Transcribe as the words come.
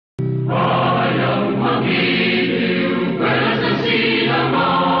Bayang magiliw, peras ng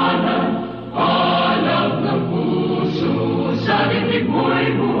sinamanan, alab ng puso, sa dibdib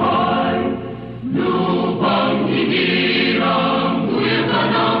mo'y buhay. Lupang hinirang, tuya ka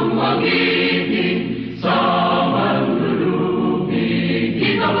ng magiting, sa manlulubig,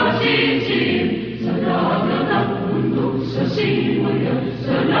 ikaw masinsin, sa dagat at bundok, sa simayan,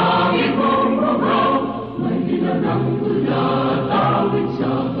 sa langit mong babaw, may nilalang tula, tawid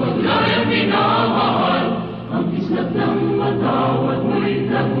sa paglayang minamahal, ang kislap ng matawad mo'y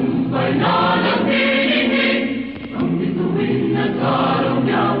tagumpay na nagpinigin, ang bituin at araw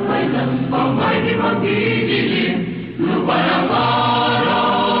niya kailan pa may di magdidilim, lupa ng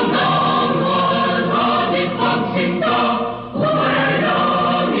araw ng alhating pagsinta, umay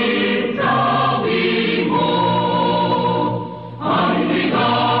langit sabi mo, ang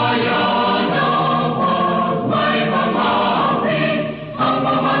ligaya na pag may pamahari, ang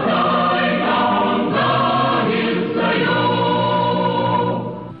mamatay ang dahil sa'yo.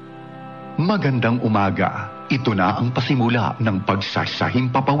 Magandang umaga. Ito na ang pasimula ng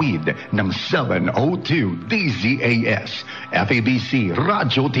pagsasahing papawid ng 702 DZAS, FEBC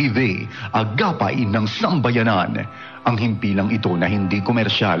Radyo TV, agapay ng sambayanan. Ang himpilang ito na hindi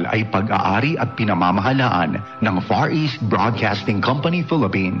komersyal ay pag-aari at pinamamahalaan ng Far East Broadcasting Company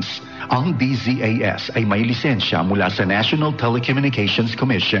Philippines. Ang DZAS ay may lisensya mula sa National Telecommunications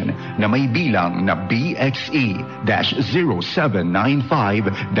Commission na may bilang na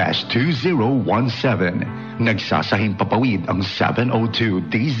BXE-0795-2017. Nagsasahing papawid ang 702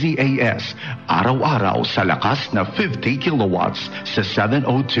 DZAS araw-araw sa lakas na 50 kilowatts sa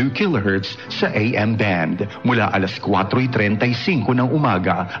 702 kHz sa AM band mula alas 4:35 ng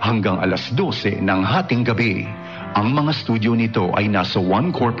umaga hanggang alas 12 ng hating gabi. Ang mga studio nito ay nasa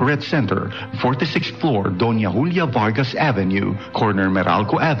One Corporate Center, 46th floor, Doña Julia Vargas Avenue, corner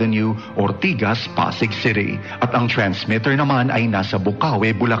Meralco Avenue, Ortigas, Pasig City. At ang transmitter naman ay nasa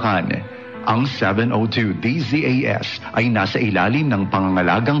Bukawe, Bulacan. Ang 702 DZAS ay nasa ilalim ng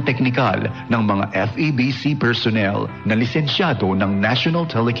pangangalagang teknikal ng mga FEBC personnel na lisensyado ng National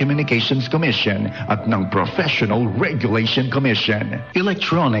Telecommunications Commission at ng Professional Regulation Commission.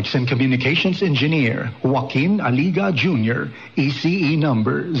 Electronics and Communications Engineer Joaquin Aliga Jr., ECE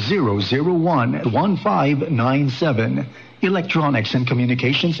number 0011597. Electronics and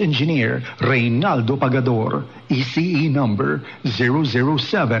Communications Engineer Reynaldo Pagador, ECE number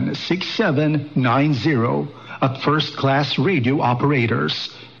 0076790. At First Class Radio Operators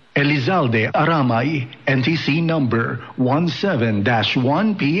Elizalde Aramay, NTC number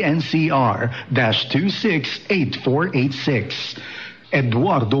 17-1PNCR-268486.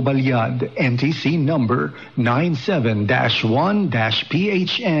 Eduardo Balyad, NTC number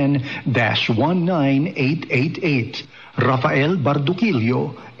 97-1-PHN-19888. Rafael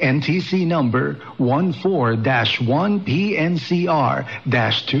Barduquillo, NTC number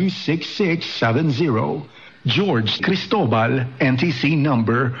 14-1PNCR-26670. George Cristobal, NTC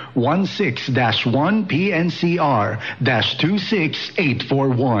number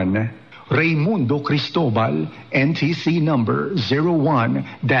 16-1PNCR-26841. Raymundo Cristobal, NTC number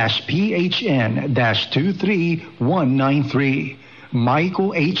 01-PHN-23193.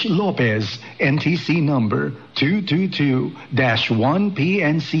 Michael H. Lopez, NTC number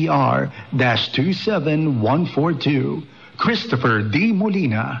 222-1PNCR-27142. Christopher D.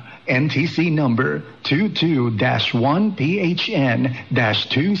 Molina, NTC number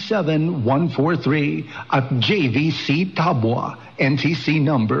 22-1PHN-27143. At JVC Tabwa, NTC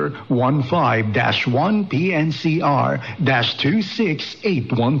number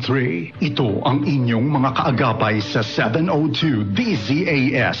 15-1PNCR-26813. Ito ang inyong mga kaagapay sa 702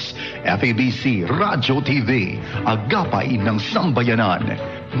 DZAS, FEBC Radyo TV, agapay ng sambayanan.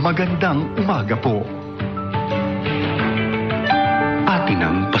 Magandang umaga po. Atin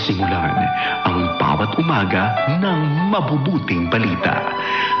ang pasimulan ang bawat umaga ng mabubuting balita.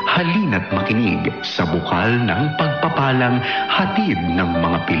 Halina't makinig sa bukal ng pagpapalang hatid ng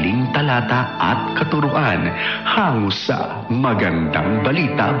mga piling talata at katuruan hango sa Magandang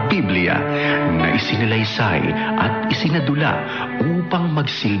Balita Biblia na isinalaysay at isinadula upang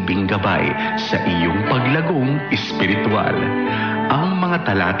magsilbing gabay sa iyong paglagong espiritual. Ang mga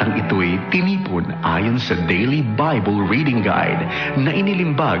talatang ito'y tinipon ayon sa Daily Bible Reading Guide na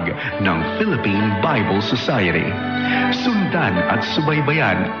inilimbag ng Philippine Bible Society. Sundan at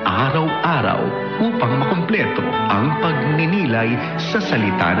subaybayan araw-araw upang makumpleto ang pagninilay sa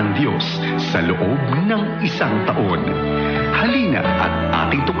salita ng Diyos sa loob ng isang taon. Halina at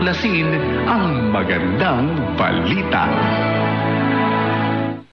ating tuklasin ang magandang balita.